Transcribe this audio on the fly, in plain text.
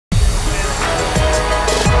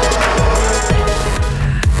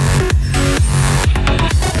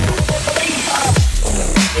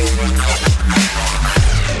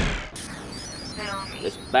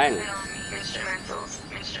bang.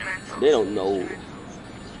 They don't know.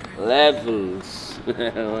 Levels.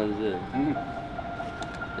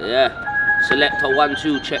 Yeah. Selector 1,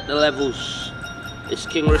 2, check the levels. It's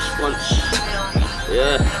King Response.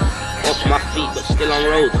 Yeah. Off my feet but still on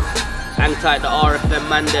road. Hang tight the RFM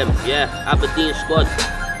man them. Yeah. Aberdeen squad.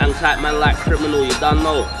 Hang tight man like criminal. You don't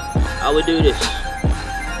know how we do this.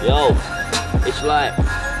 Yo. It's like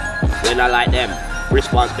when I like them.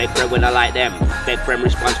 Response big friend when I like them. Big friend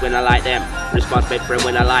response when I like them. Response big friend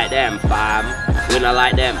when I like them. Fam. When I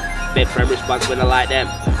like them. Big friend response when I like them.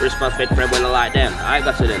 Response big friend when I like them. I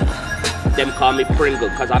got to them. Them call me Pringle,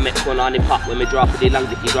 cause I met one on the pop when me drop for the long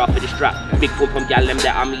dicky, drop for the strap. Big pump from gal them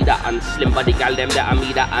that I me that, and slim body gal them that I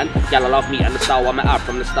me that, and gal I love me and the style I'm at,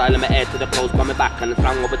 from the style of my hair to the clothes by my back and the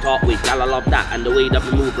slang of a talk with. Gal I love that, and the way that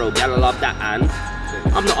we move, bro. Gal I love that, and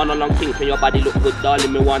I'm not on a long thing. Can your body look good,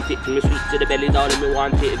 darling? Me want it. From me sweet to the belly, darling. Me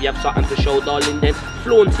want it. If you have something to show, darling, then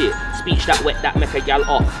flaunt it. Speech that wet, that make a gal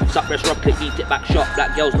up. Suck breast rub, click, beat it back shot.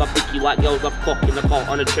 Black girls love dicky, white girls love cock. In the car,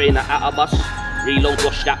 on a train, at a bus. Reload,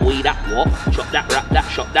 wash that way, that what? Chop that, rap that,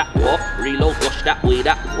 shot that what? Reload, wash that way,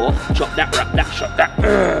 that what? Chop that, rap that, shot that.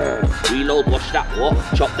 Reload, wash that what?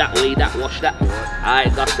 Chop that way, that wash that.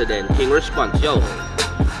 Alright, that's it then. King Response, yo.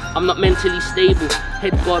 I'm not mentally stable,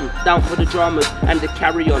 head gone, down for the dramas and the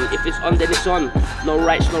carry on. If it's on, then it's on. No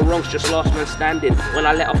rights, no wrongs, just last man standing. When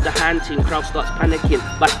I let off the hand team, crowd starts panicking.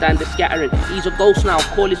 Bystander scattering. He's a ghost now,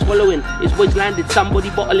 call is following. His boys landed, somebody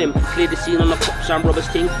bottle him. Clear the scene on the cops and robbers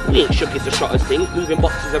thing. We ain't shook, it's a shotter's thing. Moving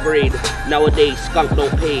boxes of raid. Nowadays, skunk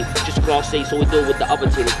don't pay. Just class A, so we deal with the other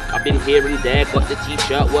thing. I've been here and there, got the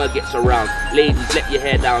t-shirt, word gets around. Ladies, let your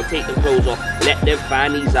hair down, take them clothes off, let them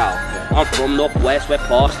fannies out. I'm from Northwest, we're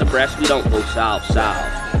past the breast, we don't go south.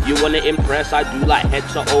 You wanna impress, I do like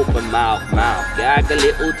heads or open mouth. Gag a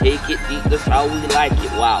little, take it deep, that's how we like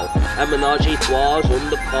it, wow. A menage a trois on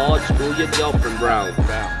the cards, pull your girlfriend brown.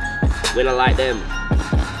 When I like them.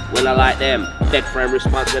 When I like them. Big friend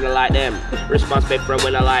response when I like them. Response big friend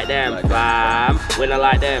when I like them. Fam. When I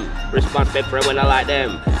like them. Response big friend when I like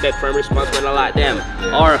them. Big friend response when I like them.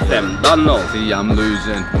 RFM, don't know. See, I'm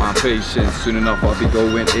losing my patience. Soon enough I'll be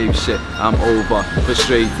going ape shit. I'm over,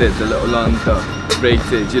 frustrated, a little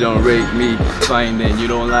underrated. You don't rate me, fine then. You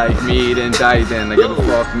don't like me, then die then. I give a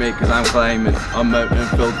fuck mate, cause I'm climbing a mountain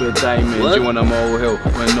filled with diamonds. What? You want a molehill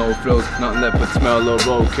with no frills, nothing left but smell of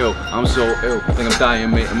roadkill. I'm so ill, think I'm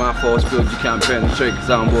dying mate. My force field, you can't penetrate cause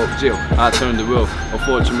I'm woke jail. I turned the wheel,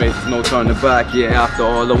 unfortunately there's no turning back. Yeah, after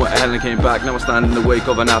all I went ahead and came back. Now I stand in the wake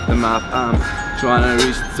of an aftermath. I'm trying to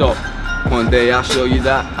reach the top. One day I'll show you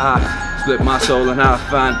that I split my soul in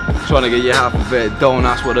half and trying to get you half of it. Don't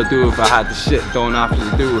ask what I do if I had the shit. Don't have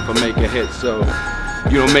to do if I make a hit. So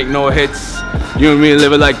you don't make no hits. You and me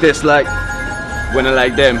live it like this, like when I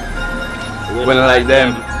like them. When I like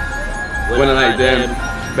them. When I like them.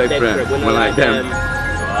 Big friend. When I like them.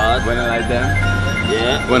 When I like them.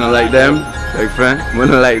 Yeah. When I like them. Big friend.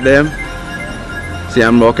 When I like them. See,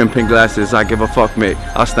 I'm rocking pink glasses, I give a fuck mate.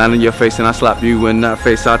 I'll stand in your face and I'll slap you in that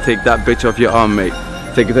face. I'll take that bitch off your arm mate.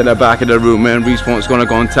 Take it to the back of the room man. Response gonna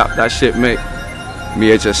go and tap that shit mate.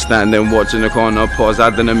 Me just standing watching the corner pause. I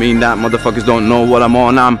didn't mean that, motherfuckers don't know what I'm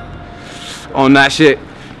on. I'm on that shit.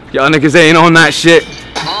 Y'all niggas ain't on that shit.